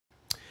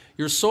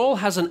Your soul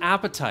has an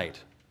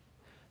appetite.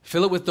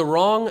 Fill it with the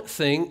wrong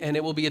thing, and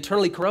it will be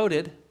eternally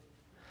corroded.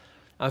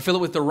 Fill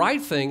it with the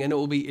right thing, and it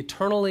will be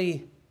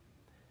eternally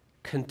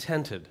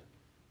contented.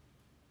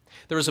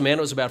 There was a man,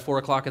 it was about 4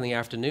 o'clock in the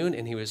afternoon,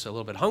 and he was a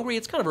little bit hungry.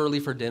 It's kind of early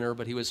for dinner,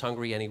 but he was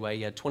hungry anyway.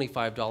 He had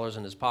 $25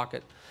 in his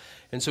pocket.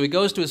 And so he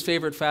goes to his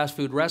favorite fast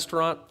food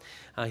restaurant.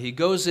 He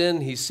goes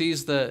in, he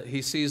sees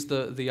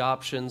the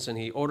options, and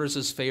he orders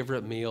his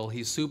favorite meal.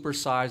 He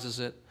supersizes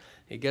it.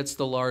 He gets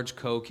the large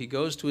Coke. He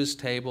goes to his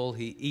table.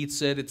 He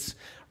eats it. It's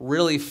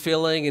really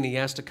filling, and he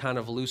has to kind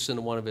of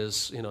loosen one of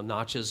his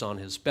notches on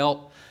his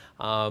belt.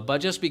 But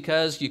just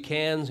because you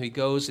can, he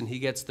goes and he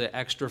gets the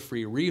extra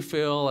free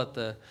refill at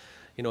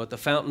the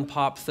fountain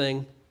pop thing.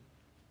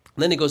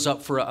 And then he goes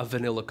up for a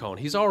vanilla cone.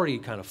 He's already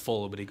kind of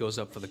full, but he goes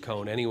up for the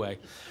cone anyway.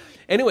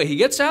 Anyway, he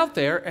gets out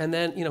there, and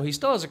then, he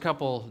still has a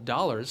couple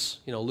dollars,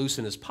 loose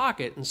in his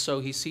pocket. And so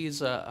he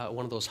sees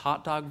one of those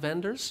hot dog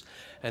vendors,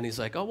 and he's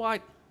like, oh,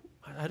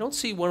 I don't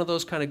see one of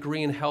those kind of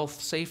green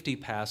health safety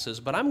passes,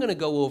 but I'm going to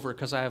go over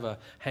because I have a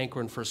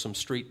hankering for some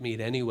street meat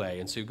anyway.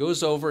 And so he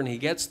goes over and he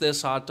gets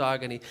this hot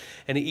dog and he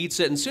eats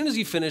it. And as soon as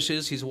he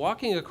finishes, he's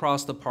walking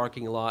across the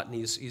parking lot and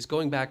he's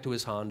going back to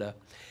his Honda.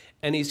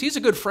 And he sees a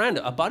good friend,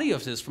 a buddy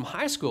of his from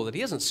high school that he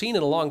hasn't seen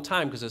in a long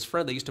time because his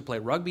friend, they used to play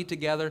rugby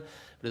together.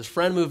 But his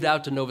friend moved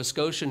out to Nova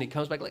Scotia and he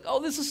comes back like, oh,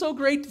 this is so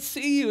great to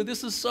see you.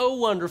 This is so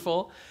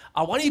wonderful.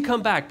 Why don't you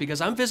come back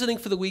because I'm visiting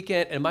for the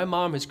weekend and my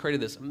mom has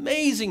created this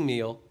amazing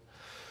meal.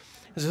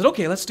 He says,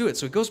 okay, let's do it.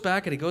 So he goes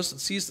back and he goes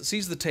and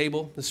sees the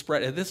table, the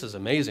spread. And this is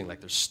amazing. Like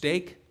there's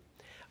steak.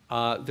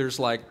 There's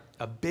like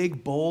a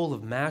big bowl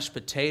of mashed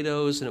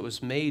potatoes, and it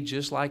was made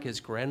just like his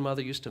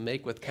grandmother used to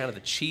make with kind of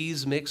the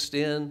cheese mixed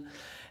in.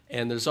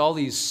 And there's all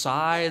these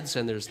sides,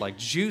 and there's like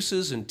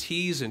juices and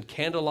teas and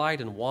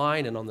candlelight and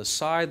wine. And on the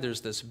side,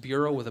 there's this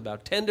bureau with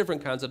about 10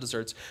 different kinds of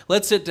desserts.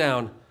 Let's sit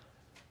down.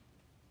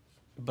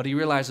 But he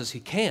realizes he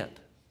can't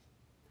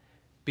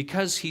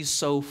because he's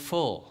so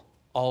full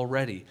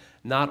already.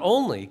 Not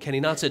only can he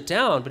not sit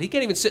down, but he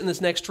can't even sit in this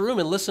next room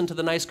and listen to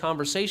the nice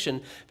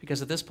conversation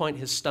because at this point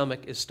his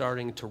stomach is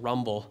starting to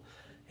rumble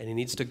and he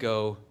needs to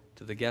go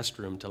to the guest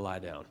room to lie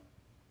down.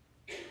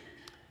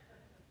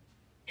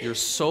 Your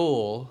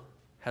soul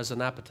has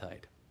an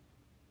appetite.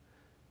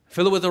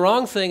 Fill it with the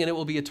wrong thing and it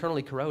will be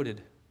eternally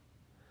corroded.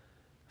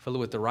 Fill it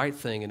with the right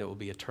thing and it will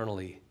be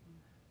eternally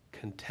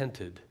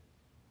contented.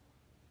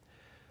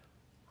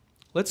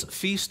 Let's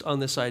feast on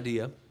this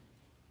idea.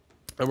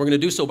 And we're going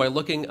to do so by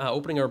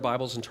opening our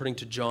Bibles and turning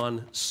to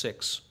John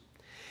 6.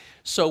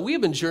 So we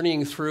have been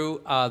journeying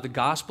through the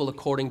gospel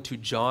according to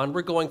John.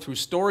 We're going through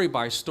story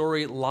by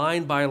story,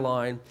 line by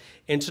line.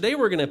 And today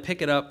we're going to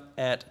pick it up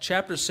at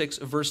chapter 6,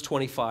 verse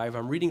 25.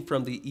 I'm reading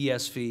from the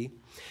ESV.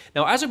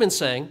 Now, as I've been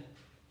saying,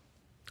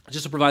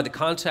 just to provide the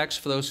context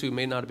for those who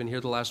may not have been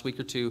here the last week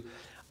or two,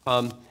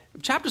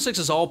 chapter 6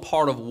 is all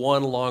part of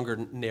one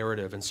longer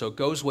narrative, and so it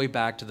goes way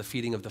back to the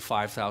feeding of the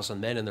 5,000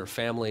 men and their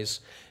families,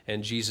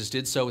 and Jesus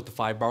did so with the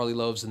 5 barley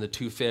loaves and the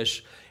 2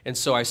 fish. And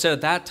so I said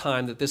at that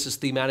time that this is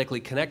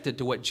thematically connected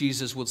to what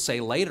Jesus would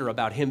say later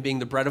about him being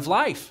the bread of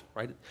life,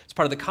 right? It's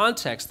part of the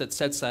context that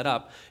sets that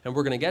up, and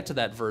we're going to get to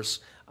that verse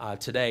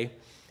today.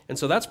 And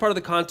so that's part of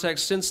the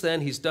context. Since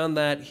then, he's done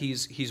that.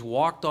 He's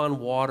walked on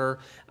water.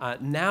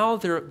 Now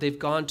they've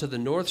gone to the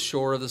north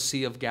shore of the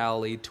Sea of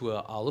Galilee to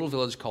a little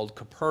village called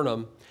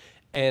Capernaum.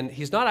 And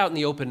he's not out in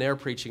the open air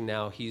preaching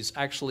now. He's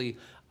actually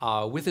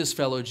with his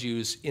fellow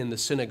Jews in the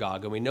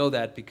synagogue. And we know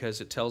that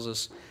because it tells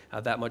us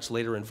that much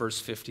later in verse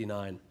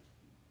 59.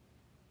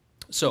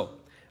 So,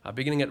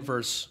 beginning at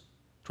verse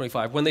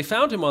 25. When they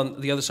found him on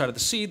the other side of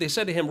the sea, they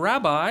said to him,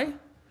 Rabbi,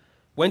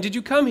 when did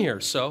you come here?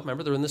 So,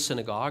 remember, they're in the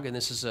synagogue, and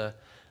this is a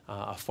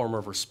form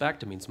of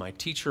respect. It means my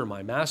teacher,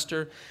 my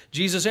master.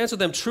 Jesus answered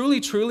them,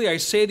 Truly, truly, I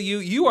say to you,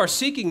 you are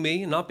seeking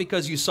me, not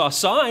because you saw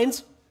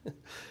signs,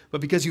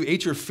 but because you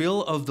ate your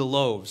fill of the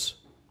loaves,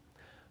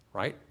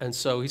 right? And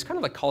so he's kind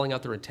of like calling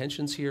out their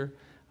intentions here.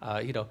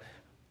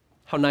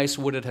 How nice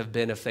would it have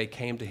been if they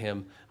came to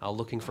him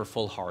looking for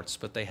full hearts,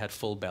 but they had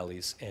full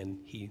bellies, and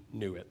he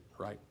knew it,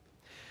 right?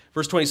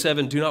 Verse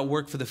 27, do not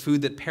work for the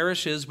food that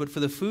perishes, but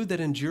for the food that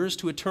endures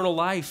to eternal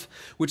life,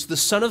 which the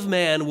Son of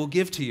Man will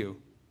give to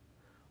you.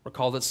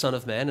 Recall that Son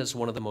of Man is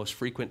one of the most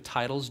frequent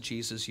titles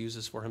Jesus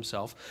uses for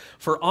himself.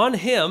 For on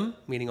him,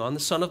 meaning on the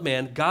Son of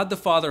Man, God the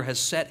Father has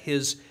set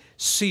his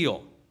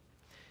seal.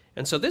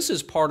 And so this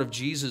is part of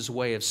Jesus'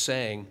 way of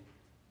saying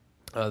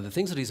the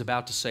things that he's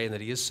about to say and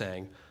that he is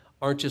saying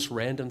aren't just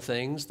random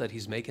things that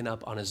he's making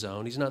up on his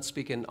own. He's not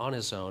speaking on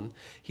his own.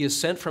 He is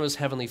sent from his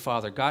heavenly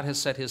Father. God has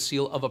set his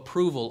seal of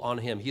approval on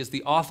him. He is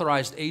the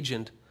authorized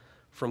agent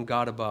from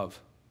God above.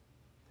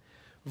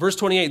 Verse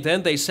 28,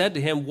 then they said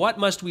to him, what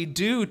must we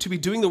do to be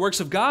doing the works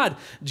of God?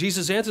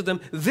 Jesus answered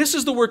them, this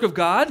is the work of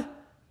God,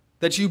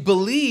 that you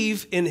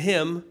believe in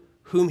him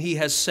whom he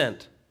has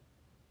sent,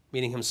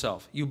 meaning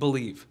himself. You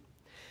believe.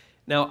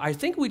 Now, I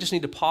think we just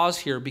need to pause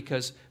here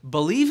because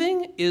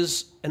believing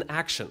is an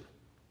action.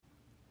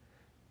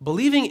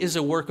 Believing is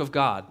a work of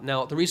God.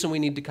 Now, the reason we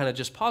need to kind of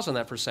just pause on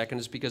that for a second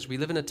is because we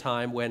live in a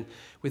time when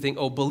we think,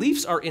 oh,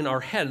 beliefs are in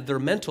our head. They're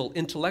mental,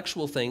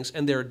 intellectual things,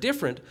 and they're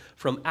different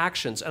from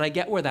actions. And I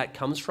get where that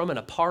comes from, and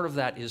a part of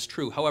that is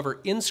true. However,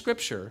 in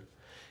Scripture,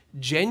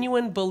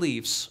 genuine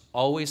beliefs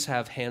always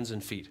have hands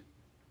and feet.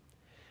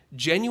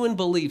 Genuine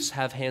beliefs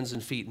have hands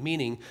and feet,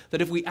 meaning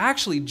that if we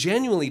actually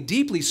genuinely,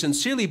 deeply,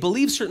 sincerely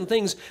believe certain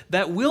things,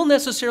 that will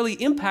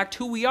necessarily impact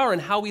who we are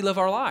and how we live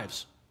our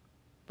lives,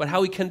 but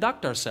how we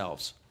conduct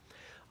ourselves.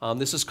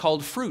 This is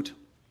called fruit.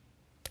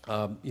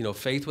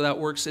 Faith without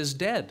works is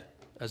dead,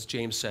 as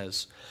James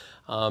says.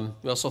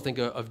 We also think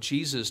of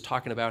Jesus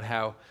talking about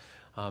how,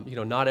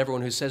 not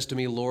everyone who says to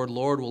me, Lord,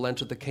 Lord, will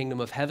enter the kingdom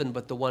of heaven,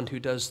 but the one who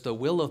does the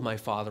will of my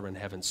Father in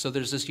heaven. So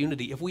there's this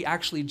unity. If we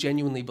actually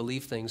genuinely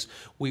believe things,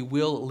 we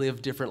will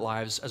live different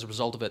lives as a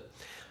result of it.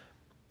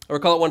 I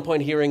recall at one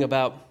point hearing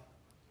about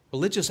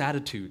religious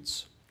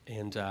attitudes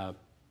and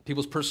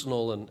people's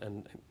personal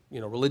and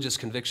religious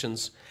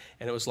convictions,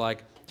 and it was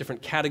like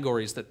different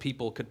categories that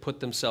people could put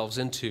themselves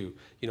into,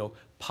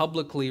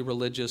 publicly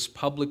religious,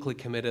 publicly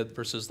committed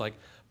versus like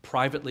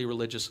privately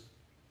religious.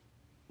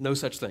 No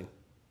such thing.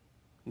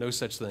 No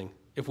such thing.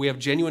 If we have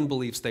genuine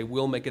beliefs, they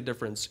will make a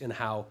difference in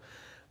how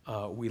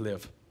we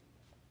live.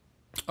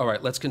 All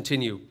right, let's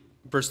continue.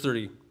 Verse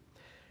 30.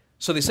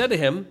 So they said to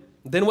him,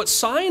 then what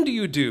sign do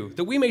you do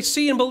that we may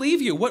see and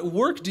believe you? What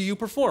work do you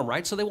perform,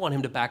 right? So they want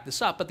him to back this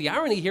up. But the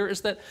irony here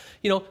is that,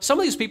 some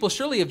of these people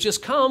surely have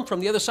just come from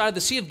the other side of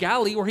the Sea of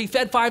Galilee where he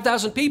fed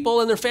 5,000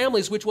 people and their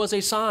families, which was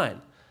a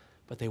sign.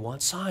 But they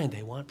want sign,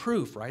 they want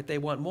proof, right? They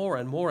want more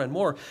and more and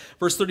more.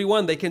 Verse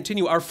 31, they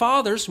continue, our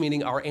fathers,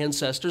 meaning our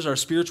ancestors, our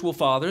spiritual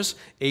fathers,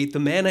 ate the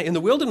manna in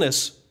the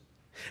wilderness.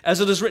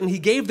 As it is written, he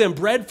gave them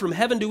bread from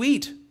heaven to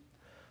eat.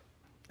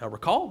 Now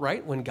recall,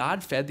 right, when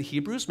God fed the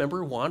Hebrews,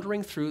 remember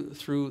wandering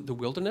through the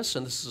wilderness,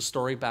 and this is a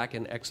story back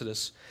in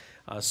Exodus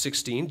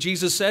 16.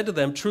 Jesus said to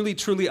them, truly,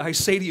 truly, I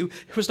say to you,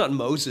 it was not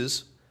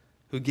Moses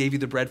who gave you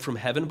the bread from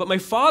heaven, but my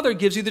Father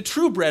gives you the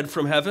true bread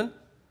from heaven.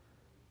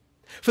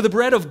 For the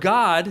bread of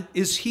God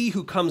is he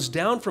who comes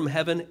down from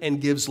heaven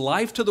and gives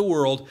life to the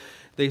world.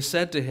 They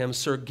said to him,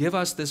 Sir, give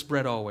us this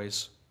bread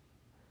always.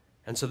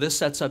 And so this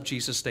sets up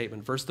Jesus'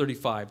 statement. Verse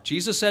 35,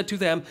 Jesus said to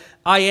them,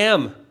 I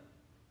am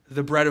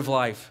the bread of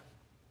life.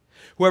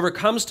 Whoever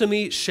comes to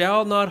me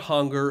shall not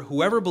hunger.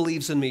 Whoever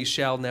believes in me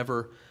shall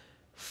never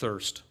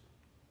thirst.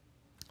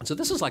 And so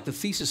this is like the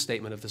thesis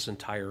statement of this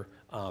entire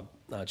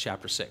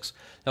chapter 6.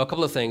 Now, a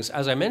couple of things.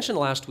 As I mentioned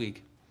last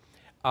week,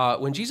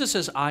 when Jesus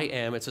says, I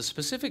am, it's a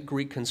specific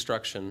Greek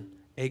construction,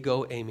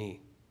 ego eimi.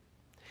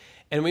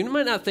 And we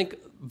might not think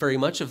very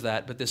much of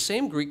that, but the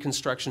same Greek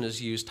construction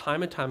is used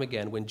time and time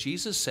again when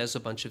Jesus says a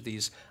bunch of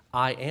these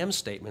I am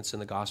statements in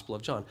the Gospel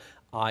of John.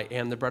 I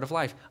am the bread of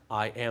life.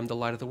 I am the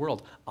light of the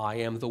world. I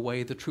am the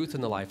way, the truth,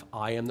 and the life.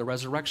 I am the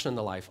resurrection and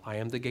the life. I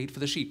am the gate for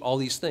the sheep. All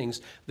these things,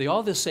 they all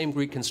have this same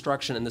Greek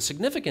construction. And the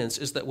significance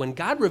is that when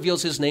God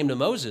reveals his name to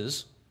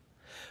Moses,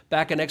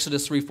 back in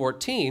Exodus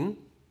 3:14,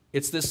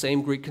 it's this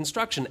same Greek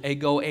construction,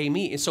 ego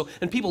eimi.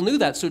 And people knew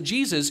that. So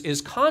Jesus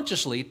is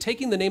consciously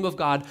taking the name of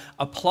God,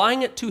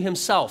 applying it to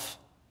himself.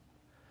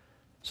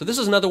 So this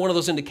is another one of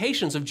those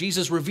indications of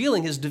Jesus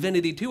revealing his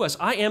divinity to us.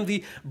 I am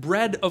the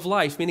bread of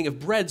life, meaning if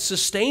bread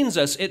sustains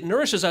us, it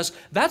nourishes us.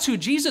 That's who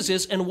Jesus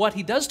is and what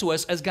he does to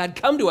us as God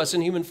come to us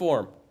in human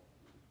form.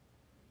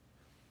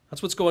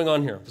 That's what's going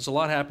on here. There's a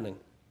lot happening.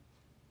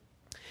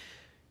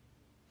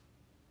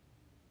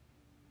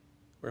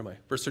 Where am I?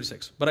 Verse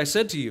 36. But I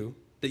said to you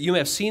that you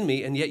have seen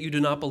me, and yet you do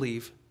not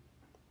believe.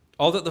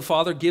 All that the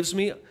Father gives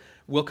me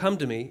will come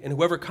to me, and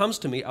whoever comes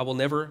to me I will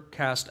never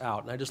cast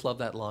out. And I just love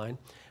that line.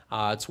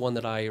 It's one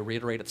that I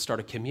reiterate at the start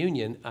of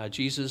communion.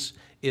 Jesus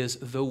is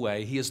the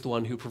way. He is the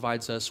one who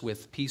provides us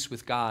with peace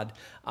with God,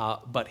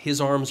 but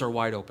his arms are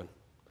wide open.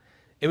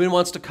 Anyone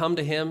wants to come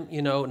to him,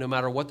 no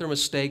matter what their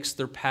mistakes,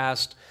 their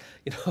past,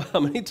 how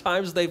many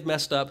times they've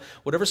messed up,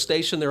 whatever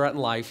station they're at in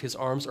life, his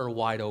arms are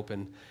wide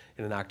open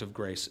in an act of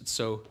grace. It's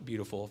so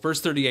beautiful. Verse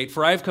 38,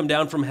 for I have come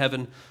down from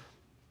heaven,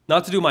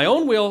 not to do my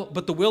own will,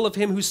 but the will of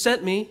him who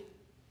sent me.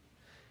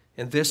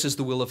 And this is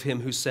the will of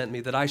him who sent me,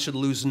 that I should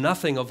lose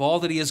nothing of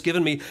all that he has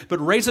given me, but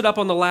raise it up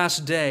on the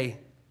last day.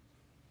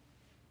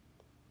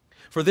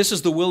 For this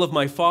is the will of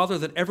my Father,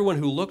 that everyone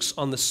who looks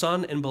on the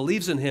Son and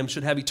believes in him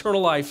should have eternal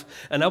life,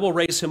 and I will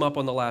raise him up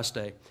on the last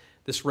day.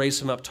 This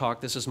raise him up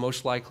talk, this is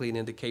most likely an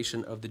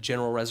indication of the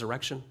general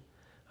resurrection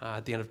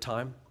at the end of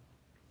time.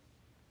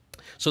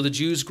 So the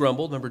Jews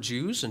grumbled. Remember,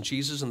 Jews and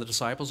Jesus and the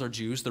disciples are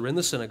Jews. They're in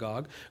the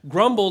synagogue.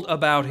 Grumbled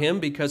about him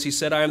because he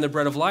said, I am the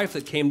bread of life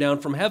that came down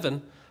from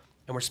heaven.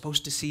 And we're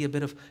supposed to see a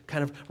bit of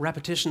kind of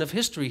repetition of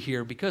history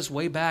here, because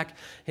way back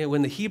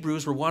when the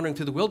Hebrews were wandering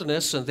through the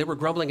wilderness and they were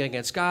grumbling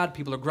against God,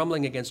 people are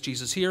grumbling against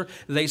Jesus here.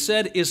 They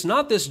said, is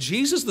not this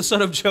Jesus, the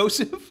son of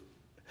Joseph,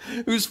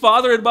 whose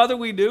father and mother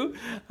we knew?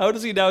 How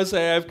does he now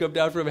say, I've come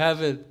down from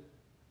heaven?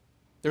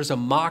 There's a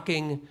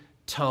mocking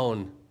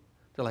tone.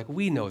 They're like,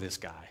 we know this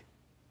guy.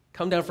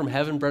 Come down from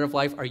heaven, bread of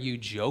life. Are you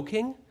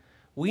joking?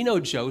 We know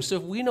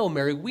Joseph. We know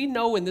Mary. We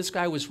know when this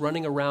guy was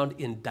running around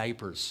in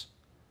diapers.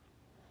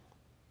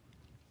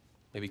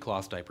 maybe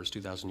cloth diapers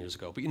 2,000 years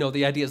ago. But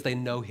the idea is they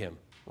know him,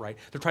 right?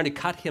 They're trying to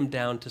cut him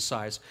down to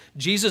size.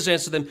 Jesus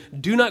answered them,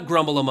 "Do not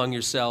grumble among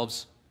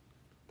yourselves.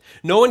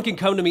 No one can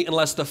come to me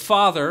unless the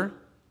Father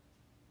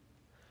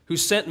who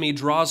sent me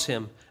draws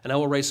him, and I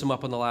will raise him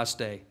up on the last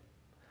day."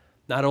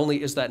 Not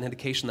only is that an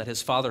indication that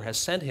his Father has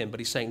sent him, but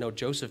he's saying, no,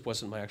 Joseph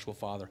wasn't my actual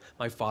father.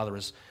 My Father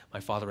is my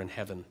Father in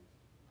heaven.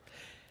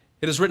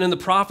 It is written in the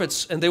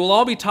prophets, and they will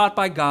all be taught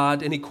by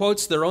God. And he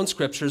quotes their own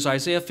scriptures,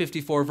 Isaiah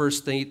 54,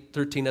 verse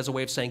 13, as a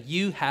way of saying,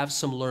 you have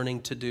some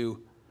learning to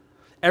do.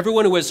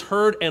 Everyone who has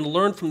heard and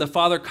learned from the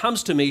Father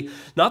comes to me.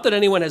 Not that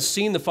anyone has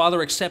seen the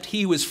Father except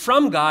he who is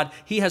from God.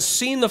 He has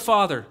seen the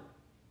Father.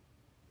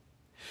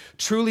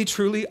 Truly,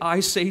 truly,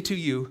 I say to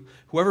you,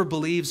 whoever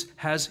believes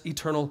has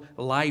eternal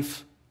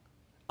life.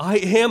 I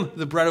am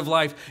the bread of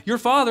life. Your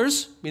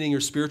fathers, meaning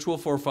your spiritual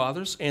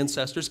forefathers,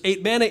 ancestors,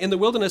 ate manna in the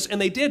wilderness, and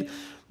they did.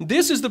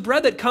 This is the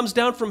bread that comes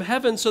down from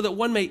heaven so that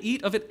one may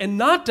eat of it and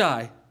not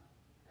die.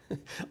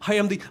 I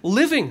am the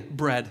living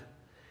bread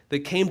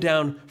that came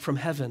down from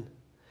heaven.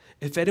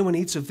 If anyone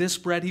eats of this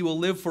bread, he will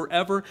live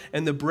forever,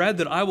 and the bread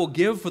that I will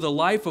give for the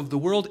life of the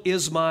world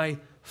is my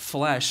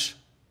flesh.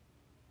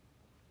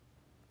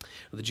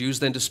 The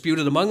Jews then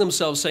disputed among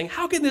themselves, saying,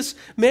 how can this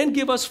man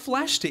give us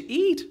flesh to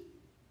eat?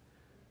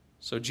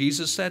 So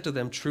Jesus said to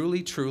them,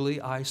 truly,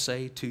 truly, I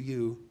say to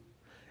you,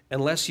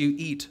 unless you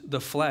eat the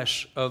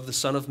flesh of the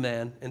Son of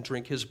Man and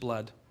drink his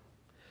blood,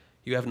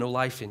 you have no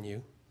life in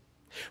you.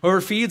 Whoever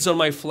feeds on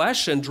my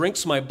flesh and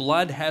drinks my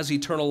blood has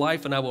eternal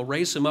life, and I will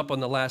raise him up on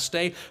the last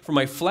day. For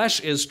my flesh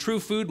is true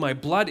food, my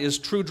blood is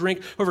true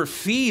drink. Whoever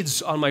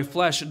feeds on my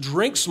flesh,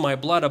 drinks my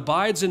blood,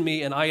 abides in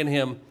me, and I in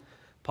him.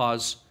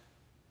 Pause.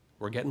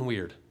 We're getting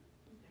weird.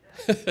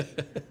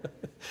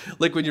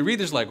 Like when you read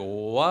this, like,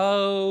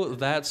 whoa,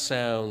 that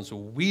sounds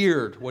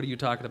weird. What are you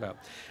talking about?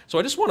 So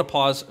I just want to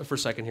pause for a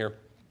second here.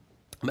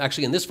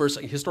 Actually, in this verse,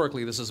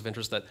 historically, this is of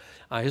interest that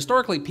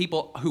historically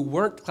people who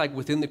weren't like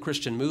within the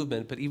Christian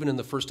movement, but even in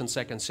the 1st and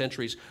 2nd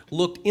centuries,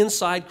 looked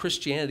inside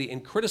Christianity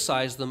and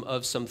criticized them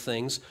of some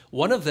things.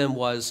 One of them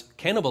was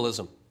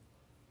cannibalism.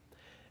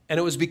 And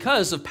it was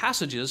because of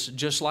passages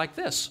just like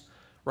this,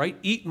 right?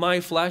 Eat my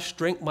flesh,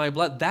 drink my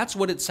blood. That's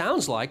what it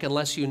sounds like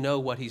unless you know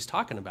what he's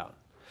talking about.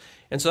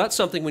 And so that's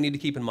something we need to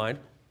keep in mind.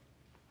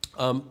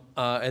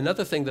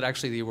 Another thing that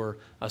actually they were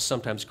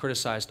sometimes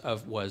criticized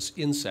of was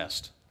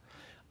incest.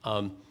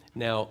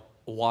 Now,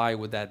 why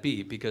would that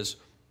be? Because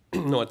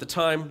at the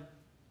time,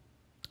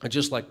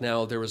 just like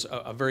now, there was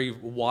a very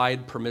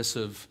wide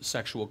permissive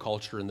sexual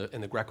culture in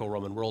the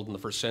Greco-Roman world in the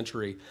 1st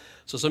century.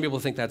 So some people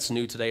think that's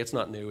new today. It's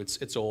not new.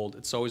 It's old.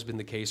 It's always been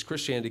the case.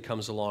 Christianity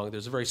comes along.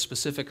 There's a very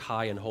specific,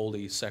 high and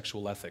holy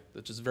sexual ethic,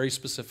 which is very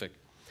specific.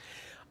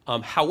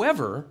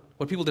 However,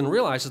 what people didn't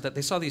realize is that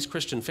they saw these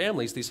Christian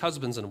families, these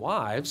husbands and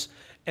wives,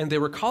 and they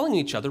were calling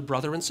each other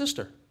brother and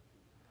sister.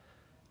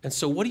 And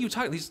so what are you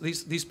talking?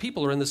 These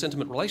people are in this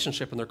intimate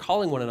relationship, and they're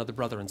calling one another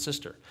brother and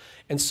sister.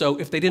 And so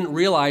if they didn't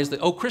realize that,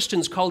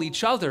 Christians call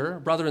each other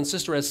brother and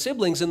sister as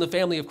siblings in the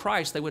family of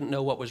Christ, they wouldn't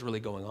know what was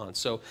really going on.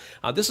 So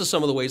this is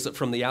some of the ways that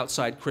from the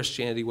outside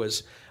Christianity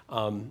was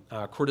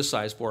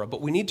criticized for it. But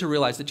we need to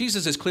realize that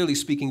Jesus is clearly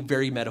speaking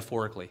very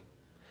metaphorically.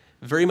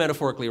 Very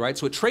metaphorically, right?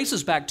 So it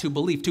traces back to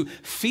belief, to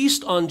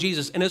feast on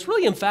Jesus. And it's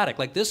really emphatic.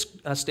 Like this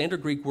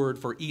standard Greek word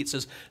for eat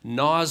says,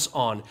 gnaws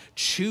on,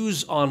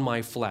 chews on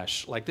my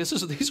flesh. Like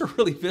these are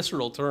really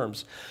visceral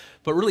terms.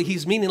 But really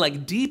he's meaning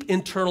like deep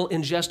internal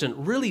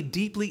ingestion, really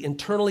deeply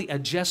internally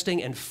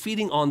digesting and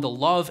feeding on the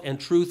love and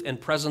truth and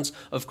presence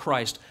of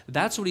Christ.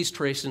 That's what he's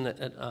tracing.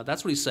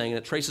 That's what he's saying. And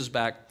it traces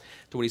back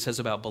to what he says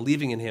about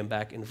believing in him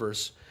back in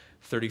verse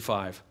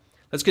 35.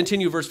 Let's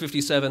continue verse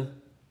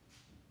 57.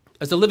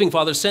 As the living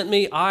Father sent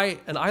me, I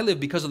live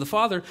because of the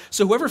Father.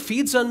 So whoever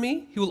feeds on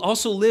me, he will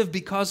also live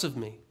because of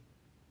me.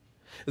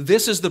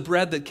 This is the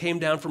bread that came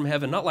down from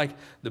heaven, not like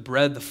the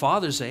bread the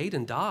fathers ate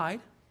and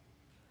died.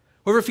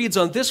 Whoever feeds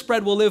on this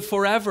bread will live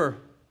forever.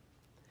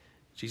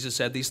 Jesus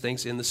said these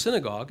things in the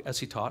synagogue as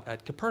he taught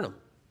at Capernaum,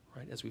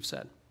 right, as we've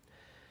said.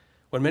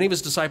 When many of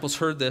his disciples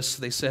heard this,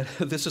 they said,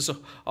 this is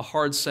a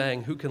hard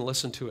saying. Who can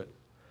listen to it?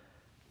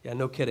 Yeah,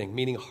 no kidding,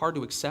 meaning hard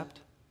to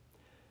accept.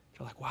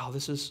 They're like, wow,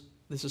 this is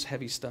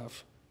heavy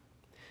stuff.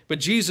 But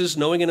Jesus,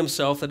 knowing in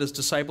himself that his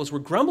disciples were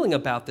grumbling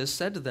about this,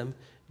 said to them,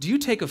 do you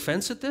take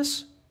offense at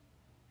this?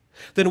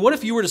 Then what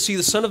if you were to see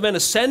the Son of Man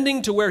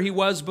ascending to where he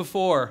was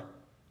before?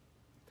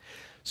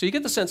 So you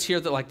get the sense here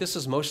that like this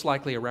is most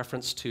likely a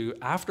reference to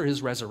after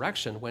his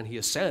resurrection when he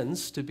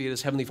ascends to be at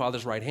his heavenly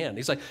Father's right hand.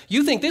 He's like,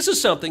 you think this is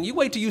something, you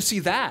wait till you see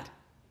that.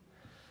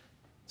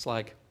 It's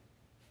like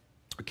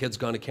a kid's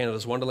gone to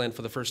Canada's Wonderland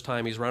for the first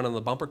time. He's running on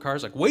the bumper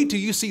cars. Like, wait till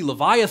you see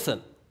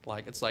Leviathan.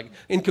 It's like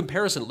in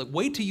comparison,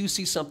 wait till you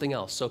see something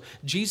else. So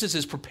Jesus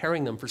is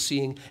preparing them for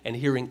seeing and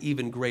hearing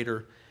even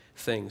greater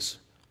things.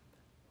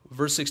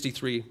 Verse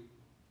 63,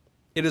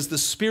 it is the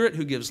Spirit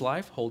who gives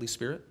life, Holy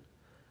Spirit.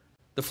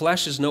 The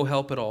flesh is no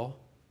help at all.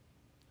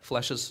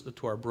 Flesh is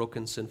to our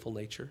broken, sinful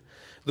nature.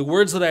 The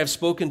words that I have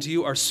spoken to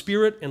you are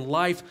spirit and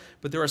life,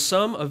 but there are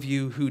some of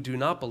you who do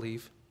not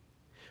believe.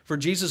 For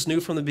Jesus knew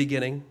from the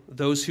beginning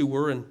those who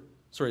were and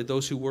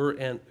those who were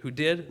and who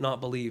did not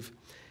believe,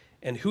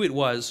 and who it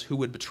was who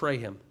would betray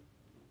him.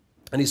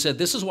 And he said,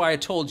 "This is why I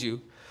told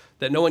you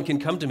that no one can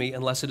come to me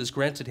unless it is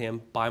granted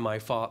him by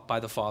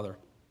the Father."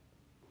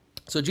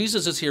 So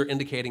Jesus is here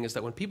indicating is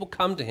that when people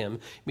come to him,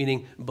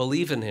 meaning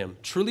believe in him,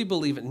 truly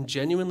believe it and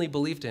genuinely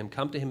believe to him,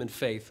 come to him in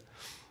faith,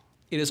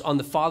 it is on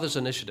the Father's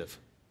initiative.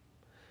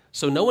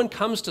 So no one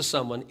comes to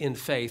someone in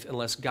faith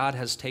unless God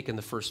has taken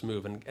the first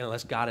move and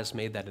unless God has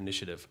made that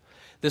initiative.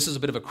 This is a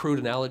bit of a crude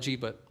analogy,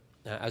 but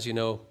as you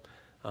know,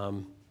 a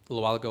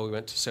little while ago we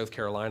went to South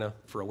Carolina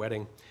for a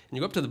wedding, and you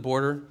go up to the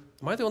border.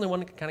 Am I the only one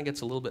that kind of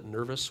gets a little bit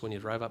nervous when you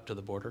drive up to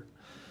the border?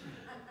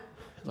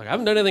 Like, I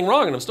haven't done anything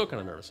wrong, and I'm still kind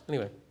of nervous.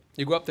 Anyway,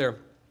 you go up there.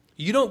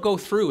 You don't go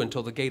through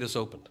until the gate is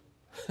opened,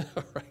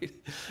 right?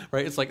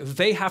 It's like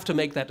they have to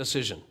make that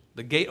decision.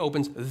 The gate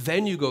opens,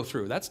 then you go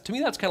through. To me,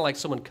 that's kind of like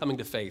someone coming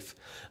to faith.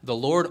 The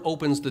Lord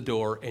opens the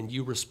door, and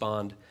you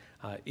respond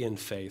in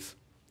faith.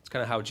 It's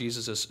kind of how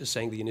Jesus is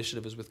saying the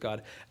initiative is with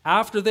God.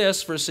 After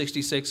this, verse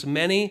 66,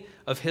 many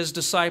of his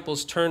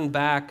disciples turned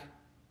back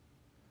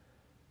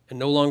and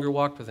no longer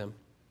walked with him.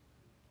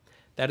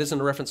 That isn't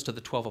a reference to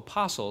the 12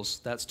 apostles.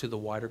 That's to the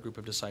wider group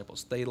of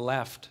disciples. They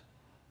left.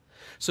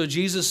 So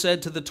Jesus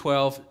said to the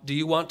 12, "Do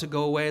you want to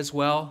go away as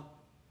well?"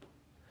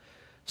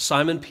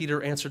 Simon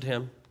Peter answered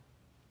him,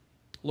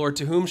 "Lord,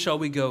 to whom shall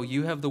we go?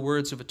 You have the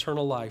words of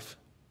eternal life.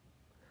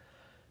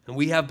 And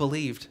we have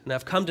believed and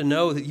have come to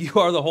know that you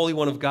are the Holy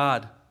One of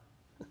God."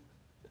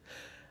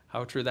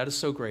 How true. That is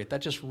so great.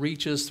 That just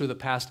reaches through the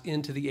past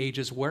into the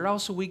ages. Where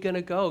else are we going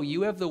to go?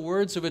 You have the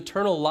words of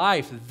eternal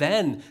life,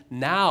 then,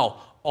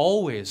 now,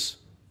 always.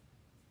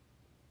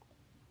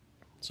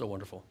 So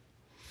wonderful.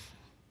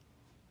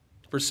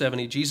 Verse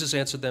 70, Jesus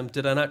answered them,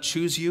 "Did I not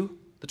choose you,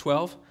 the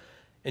 12?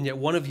 And yet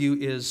one of you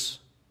is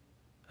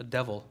a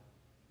devil."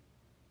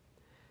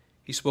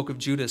 He spoke of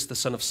Judas, the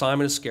son of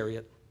Simon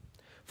Iscariot,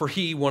 for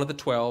he, one of the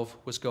 12,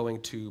 was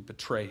going to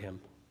betray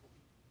him.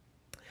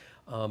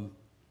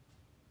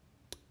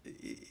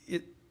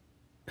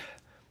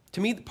 To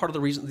me, part of the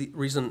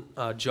reason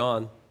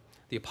John,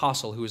 the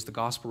apostle, who is the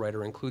gospel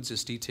writer, includes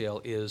this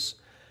detail is,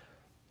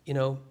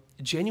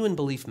 genuine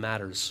belief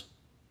matters.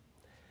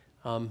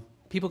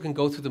 People can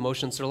go through the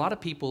motions. There are a lot of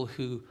people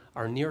who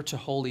are near to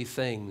holy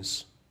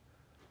things,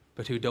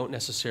 but who don't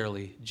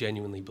necessarily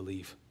genuinely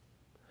believe.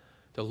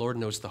 The Lord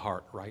knows the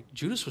heart, right?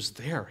 Judas was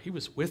there. He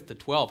was with the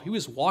 12. He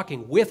was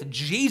walking with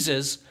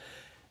Jesus,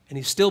 and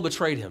he still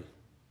betrayed him.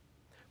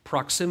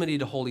 Proximity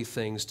to holy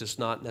things does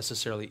not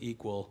necessarily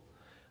equal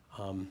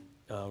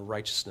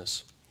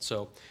righteousness.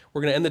 So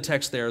we're going to end the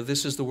text there.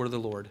 This is the word of the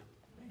Lord.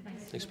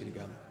 Thanks be to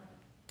God.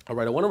 All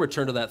right, I want to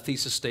return to that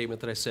thesis statement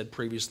that I said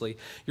previously.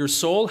 Your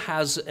soul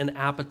has an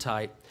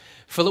appetite.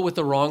 Fill it with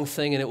the wrong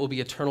thing and it will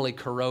be eternally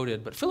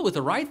corroded, but fill it with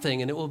the right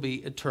thing and it will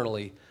be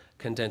eternally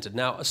contented.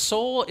 Now, a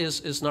soul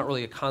is not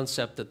really a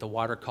concept that the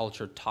wider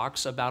culture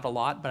talks about a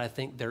lot, but I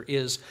think there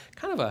is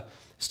kind of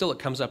still it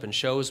comes up in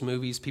shows,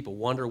 movies. People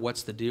wonder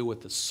what's the deal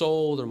with the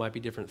soul. There might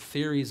be different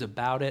theories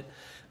about it.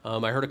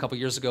 I heard a couple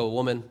years ago a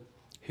woman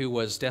who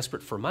was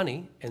desperate for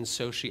money, and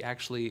so she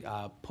actually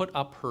put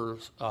up her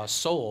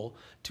soul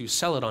to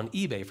sell it on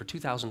eBay for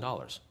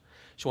 $2,000.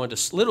 She wanted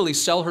to literally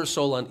sell her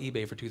soul on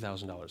eBay for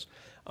 $2,000.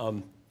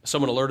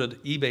 Someone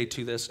alerted eBay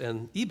to this,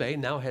 and eBay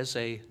now has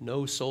a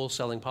no soul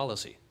selling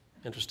policy.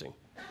 Interesting.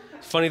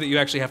 Funny that you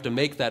actually have to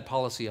make that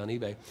policy on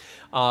eBay.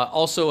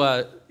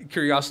 Also,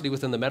 curiosity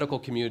within the medical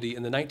community.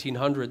 In the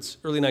 1900s,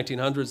 early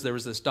 1900s, there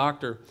was this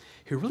doctor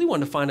who really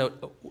wanted to find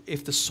out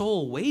if the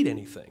soul weighed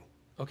anything.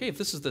 Okay, if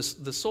this is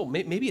the soul,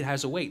 maybe it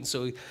has a weight. And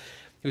so he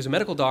was a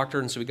medical doctor,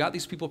 and so he got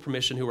these people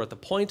permission who were at the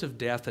point of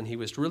death, and he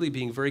was really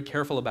being very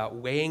careful about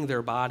weighing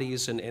their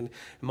bodies and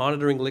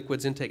monitoring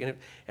liquids intake and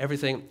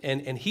everything.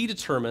 And he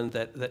determined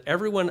that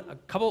everyone, a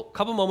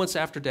couple moments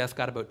after death,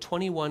 got about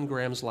 21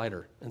 grams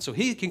lighter. And so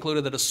he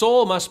concluded that a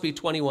soul must be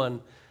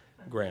 21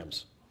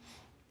 grams.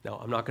 Now,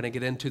 I'm not going to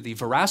get into the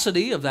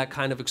veracity of that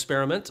kind of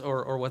experiment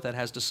or what that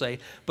has to say,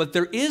 but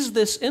there is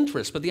this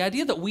interest. But the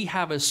idea that we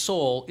have a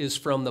soul is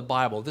from the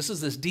Bible. This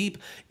is this deep,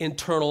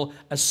 internal,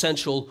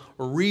 essential,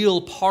 real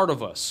part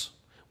of us,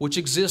 which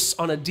exists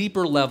on a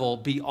deeper level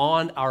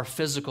beyond our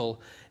physical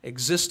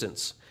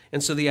existence.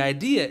 And so the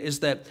idea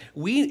is that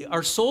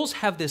our souls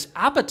have this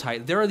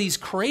appetite. There are these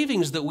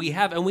cravings that we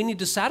have, and we need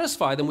to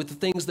satisfy them with the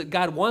things that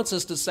God wants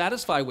us to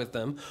satisfy with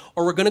them,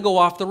 or we're going to go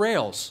off the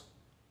rails.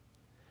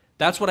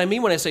 That's what I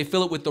mean when I say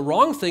fill it with the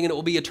wrong thing and it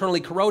will be eternally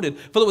corroded.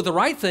 Fill it with the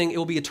right thing, it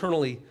will be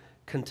eternally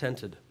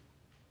contented.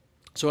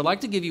 So I'd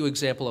like to give you an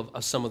example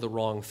of some of the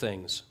wrong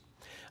things.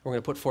 We're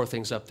going to put 4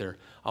 things up there.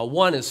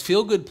 One is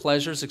feel-good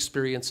pleasures,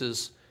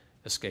 experiences,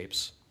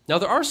 escapes. Now,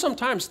 there are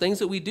sometimes things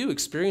that we do,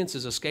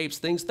 experiences, escapes,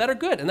 things that are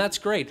good, and that's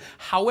great.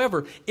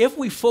 However, if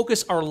we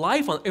focus our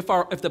life on, if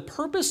the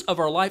purpose of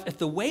our life, if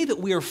the way that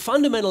we are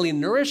fundamentally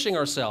nourishing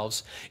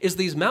ourselves is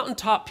these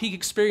mountaintop peak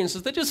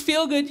experiences that just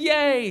feel good,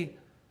 yay,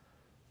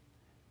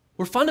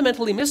 we're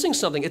fundamentally missing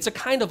something. It's a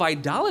kind of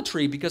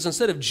idolatry because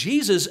instead of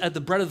Jesus at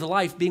the bread of the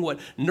life being what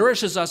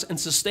nourishes us and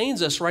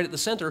sustains us right at the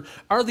center,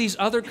 are these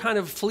other kind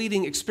of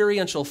fleeting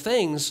experiential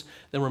things,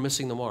 then we're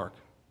missing the mark.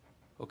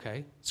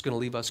 Okay? It's going to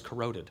leave us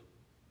corroded.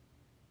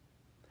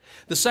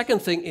 The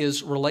second thing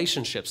is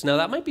relationships. Now,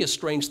 that might be a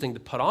strange thing to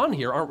put on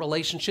here. Aren't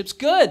relationships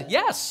good?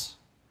 Yes,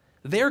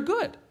 they're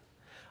good.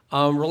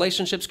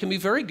 Relationships can be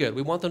very good.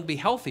 We want them to be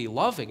healthy,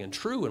 loving, and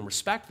true, and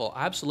respectful.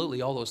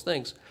 Absolutely, all those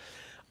things.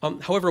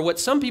 However, what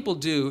some people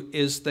do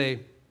is they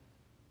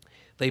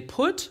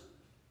put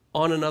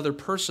on another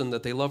person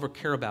that they love or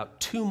care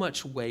about too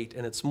much weight,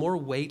 and it's more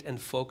weight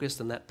and focus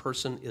than that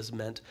person is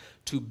meant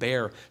to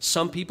bear.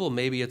 Some people,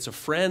 maybe it's a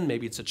friend,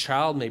 maybe it's a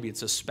child, maybe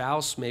it's a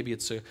spouse, maybe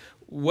it's a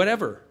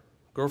whatever,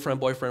 girlfriend,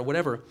 boyfriend,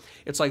 whatever.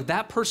 It's like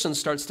that person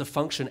starts to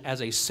function as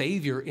a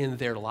savior in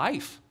their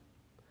life.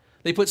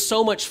 They put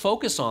so much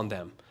focus on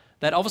them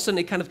that all of a sudden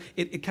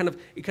it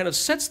kind of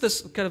sets this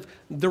kind of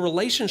the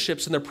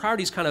relationships and their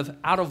priorities kind of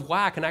out of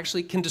whack and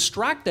actually can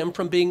distract them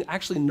from being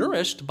actually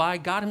nourished by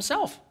God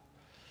himself.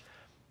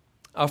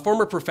 A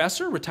former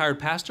professor, retired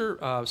pastor,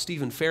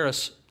 Stephen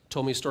Ferris,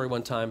 told me a story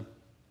one time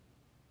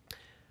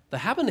that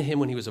happened to him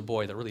when he was a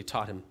boy that really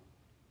taught him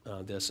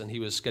this. And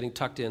he was getting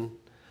tucked in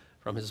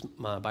from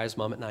by his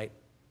mom at night.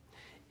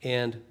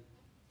 And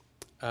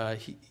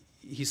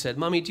he said,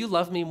 "Mommy, do you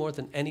love me more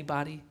than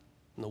anybody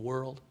in the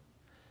world?"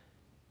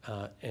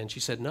 And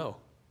she said, "No."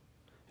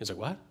 He's like,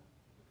 "What?"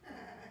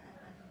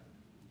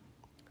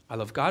 "I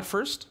love God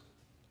first,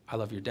 I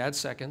love your dad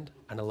second,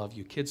 and I love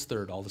you kids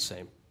third, all the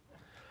same."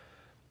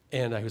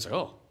 And he was like,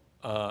 "Oh."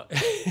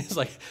 He's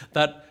like,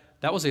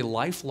 that was a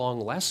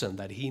lifelong lesson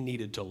that he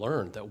needed to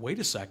learn, that wait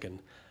a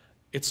second,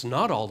 it's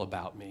not all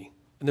about me.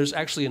 And there's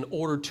actually an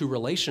order to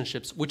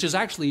relationships, which is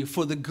actually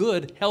for the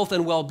good, health,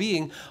 and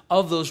well-being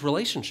of those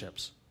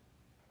relationships.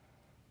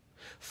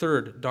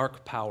 Third,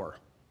 dark power.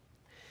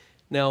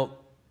 Now,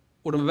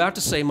 what I'm about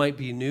to say might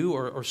be new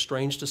or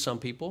strange to some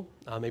people.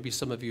 Maybe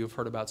some of you have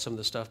heard about some of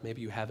this stuff.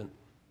 Maybe you haven't.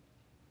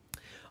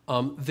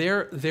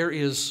 There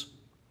is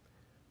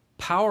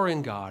power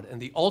in God, and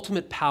the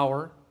ultimate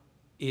power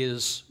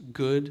is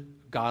good,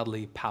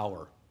 godly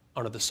power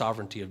under the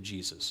sovereignty of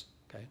Jesus.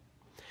 Okay?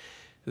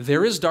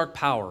 There is dark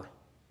power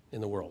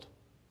in the world.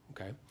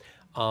 Okay?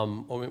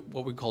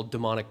 What we call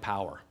demonic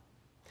power.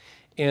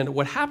 And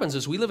what happens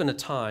is we live in a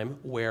time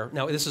where,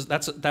 now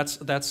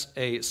that's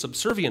a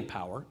subservient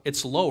power.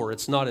 It's lower.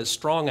 It's not as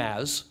strong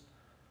as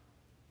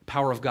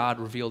power of God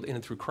revealed in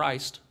and through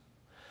Christ.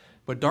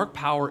 But dark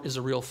power is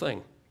a real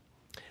thing.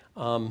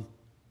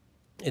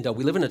 And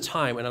we live in a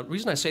time, and the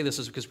reason I say this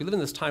is because we live in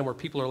this time where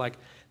people are like,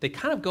 they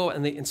kind of go,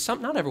 and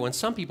not everyone,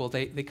 some people,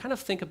 they kind of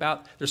think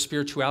about their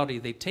spirituality.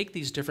 They take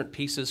these different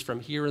pieces from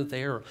here and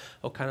there,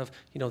 or kind of,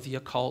 the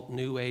occult,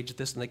 New Age,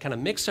 this, and they kind of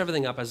mix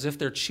everything up as if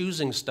they're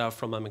choosing stuff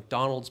from a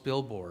McDonald's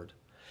billboard.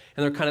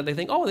 And they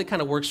think, oh, it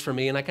kind of works for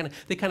me, and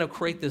they kind of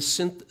create this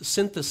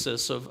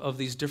synthesis of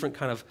these different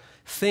kind of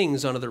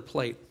things onto their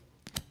plate.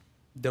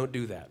 Don't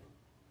do that.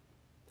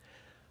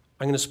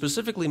 I'm going to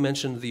specifically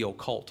mention the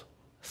occult,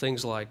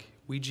 things like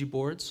Ouija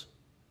boards,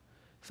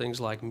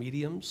 things like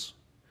mediums,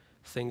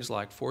 things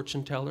like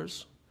fortune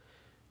tellers.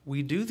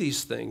 We do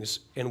these things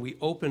and we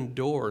open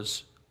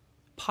doors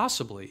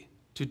possibly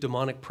to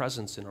demonic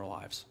presence in our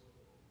lives.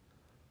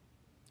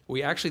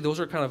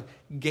 Those are kind of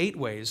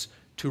gateways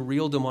to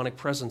real demonic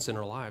presence in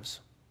our lives.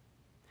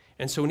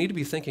 And so we need to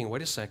be thinking,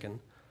 wait a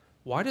second,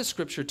 why does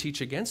Scripture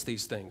teach against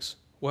these things?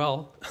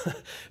 Well,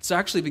 it's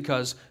actually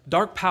because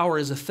dark power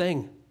is a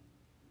thing.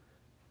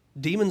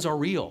 Demons are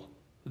real.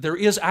 There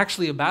is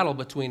actually a battle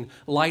between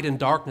light and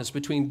darkness,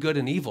 between good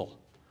and evil.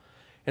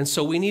 And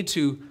so we need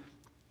to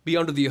be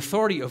under the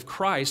authority of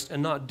Christ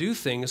and not do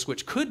things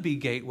which could be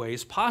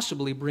gateways,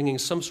 possibly bringing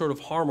some sort of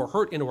harm or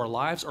hurt into our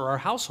lives or our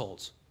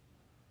households.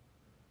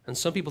 And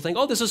some people think,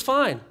 oh, this is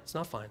fine. It's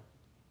not fine.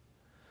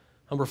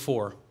 Number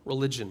 4,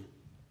 religion.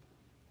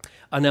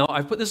 Now,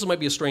 this might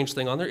be a strange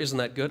thing on there. Isn't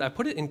that good? I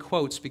put it in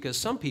quotes because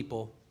some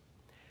people,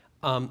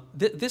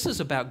 this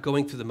is about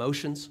going through the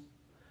motions,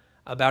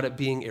 about it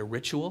being a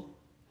ritual.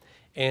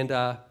 And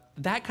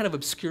that kind of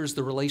obscures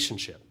the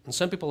relationship. And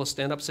some people will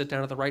stand up, sit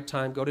down at the right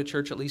time, go to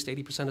church at least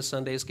 80% of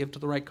Sundays, give to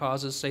the right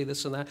causes, say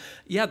this and that.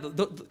 Yeah,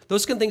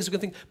 those kind of things are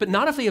good things, but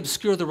not if they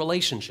obscure the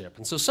relationship.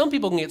 And so some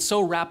people can get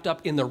so wrapped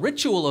up in the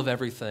ritual of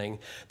everything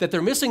that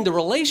they're missing the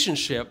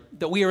relationship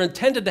that we are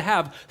intended to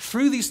have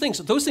through these things.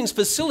 Those things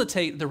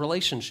facilitate the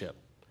relationship.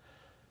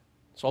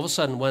 So all of a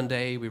sudden one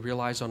day we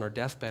realize on our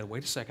deathbed,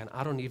 wait a second,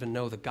 I don't even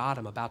know the God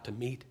I'm about to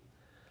meet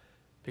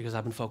because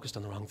I've been focused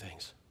on the wrong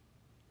things.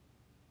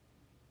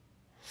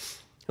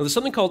 Now, there's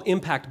something called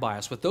impact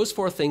bias. With those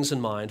 4 things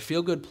in mind,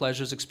 feel-good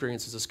pleasures,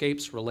 experiences,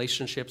 escapes,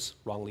 relationships,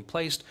 wrongly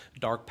placed,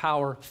 dark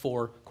power,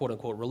 4,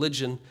 quote-unquote,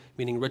 religion,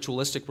 meaning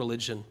ritualistic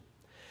religion.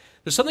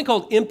 There's something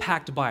called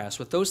impact bias.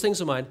 With those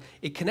things in mind,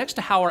 it connects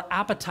to how our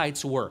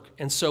appetites work.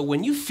 And so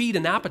when you feed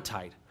an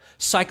appetite,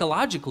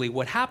 psychologically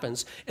what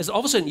happens is all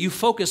of a sudden you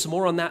focus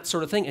more on that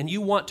sort of thing, and you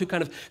want to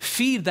kind of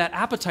feed that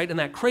appetite and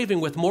that craving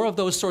with more of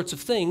those sorts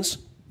of things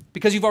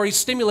because you've already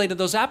stimulated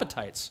those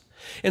appetites.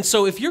 And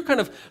so if you're kind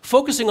of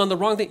focusing on the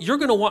wrong thing, you're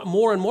going to want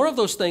more and more of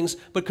those things.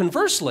 But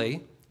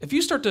conversely, if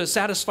you start to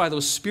satisfy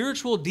those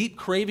spiritual, deep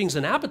cravings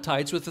and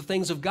appetites with the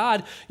things of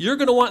God, you're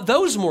going to want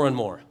those more and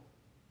more.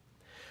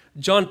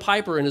 John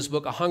Piper, in his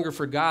book, A Hunger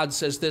for God,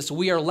 says this: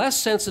 we are less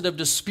sensitive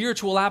to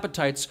spiritual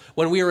appetites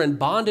when we are in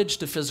bondage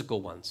to physical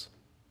ones.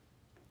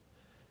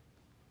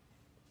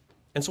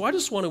 And so I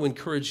just want to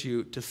encourage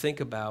you to think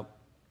about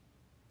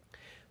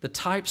the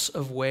types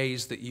of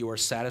ways that you are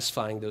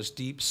satisfying those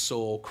deep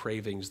soul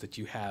cravings that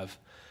you have.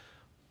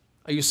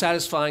 Are you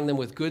satisfying them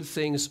with good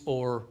things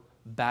or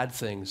bad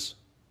things?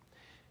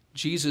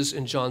 Jesus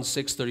in John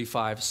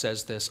 6:35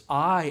 says this: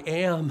 I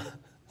am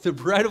the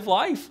bread of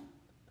life.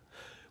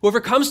 Whoever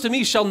comes to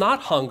me shall not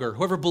hunger.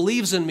 Whoever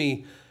believes in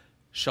me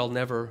shall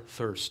never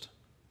thirst.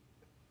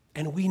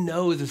 And we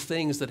know the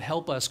things that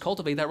help us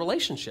cultivate that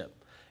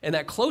relationship and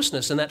that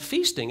closeness and that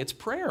feasting. It's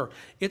prayer,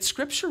 it's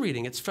scripture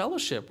reading, it's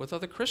fellowship with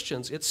other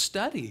Christians, it's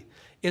study,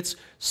 it's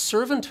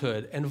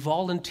servanthood and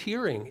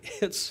volunteering,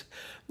 it's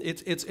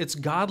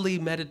godly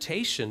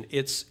meditation,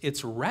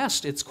 it's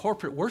rest, it's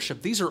corporate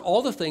worship. These are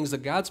all the things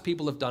that God's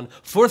people have done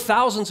for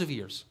thousands of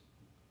years.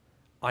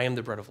 I am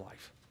the bread of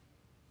life.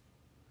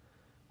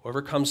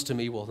 Whoever comes to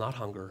me will not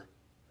hunger.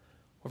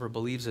 Whoever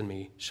believes in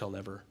me shall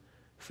never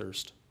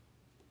thirst.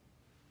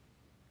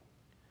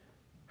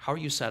 How are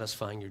you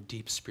satisfying your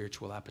deep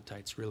spiritual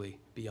appetites, really?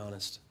 Be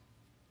honest.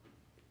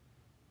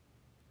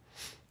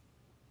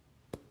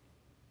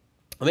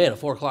 A man at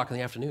 4 o'clock in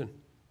the afternoon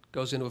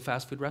goes into a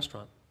fast food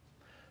restaurant.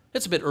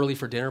 It's a bit early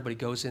for dinner, but he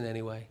goes in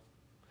anyway.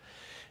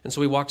 And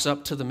so he walks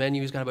up to the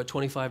menu. He's got about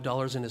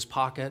 $25 in his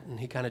pocket, and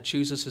he kind of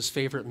chooses his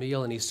favorite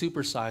meal, and he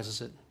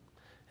supersizes it.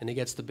 And he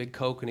gets the big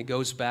Coke, and he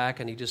goes back,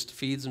 and he just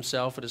feeds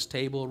himself at his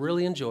table,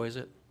 really enjoys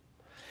it.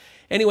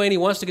 Anyway, and he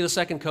wants to get a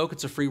second Coke.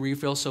 It's a free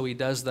refill, so he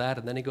does that,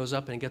 and then he goes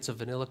up and he gets a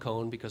vanilla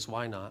cone, because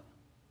why not?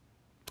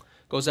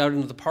 Goes out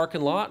into the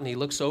parking lot, and he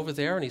looks over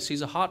there, and he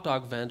sees a hot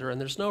dog vendor,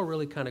 and there's no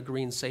really kind of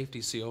green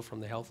safety seal from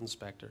the health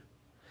inspector.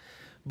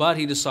 But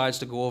he decides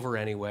to go over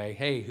anyway.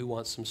 Hey, who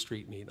wants some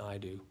street meat? I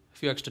do. A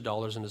few extra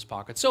dollars in his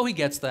pocket. So he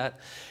gets that, and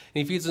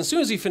he feeds. And as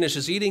soon as he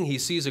finishes eating, he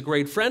sees a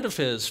great friend of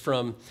his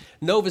from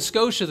Nova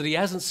Scotia that he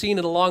hasn't seen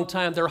in a long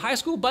time. They're high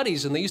school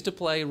buddies, and they used to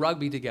play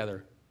rugby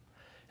together.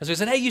 And so he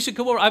said, hey, you should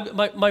come over.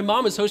 My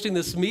mom is hosting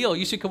this meal.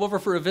 You should come over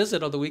for a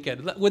visit on the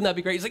weekend. Wouldn't that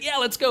be great? He's like, yeah,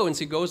 let's go. And so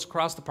he goes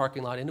across the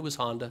parking lot into his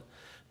Honda,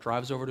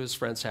 drives over to his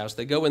friend's house.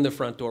 They go in the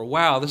front door.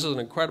 Wow, this is an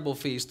incredible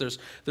feast. There's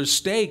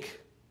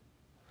steak.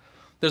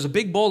 There's a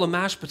big bowl of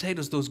mashed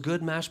potatoes, those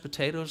good mashed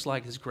potatoes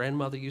like his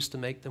grandmother used to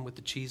make them with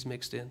the cheese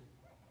mixed in.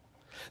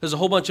 There's a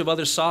whole bunch of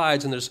other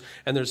sides, and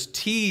there's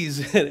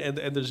teas, and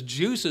there's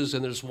juices,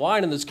 and there's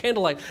wine, and there's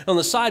candlelight. And on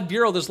the side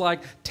bureau, there's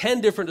like 10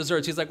 different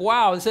desserts. He's like,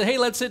 wow. He said, hey,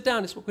 let's sit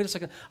down. He said, wait a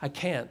second. I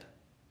can't.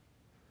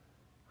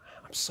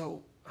 I'm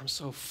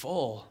so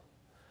full.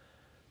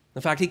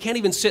 In fact, he can't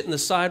even sit in the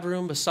side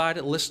room beside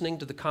it, listening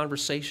to the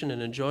conversation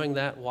and enjoying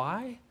that.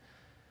 Why?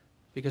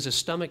 Because his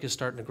stomach is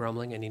starting to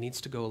grumbling, and he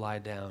needs to go lie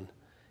down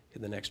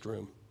in the next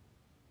room.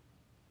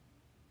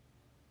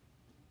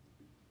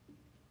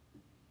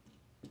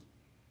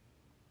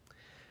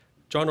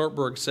 John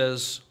Ortberg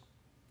says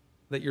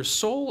that your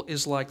soul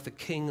is like the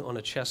king on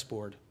a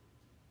chessboard.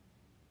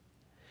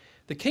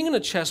 The king on a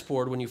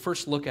chessboard, when you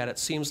first look at it,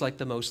 seems like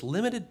the most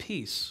limited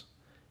piece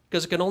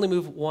because it can only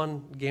move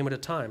one game at a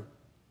time.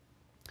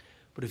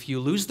 But if you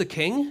lose the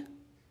king,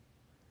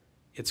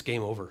 it's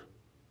game over.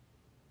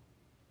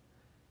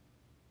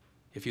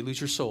 If you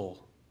lose your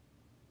soul,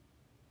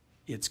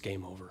 it's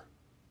game over.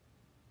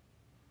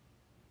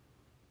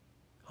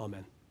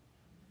 Amen.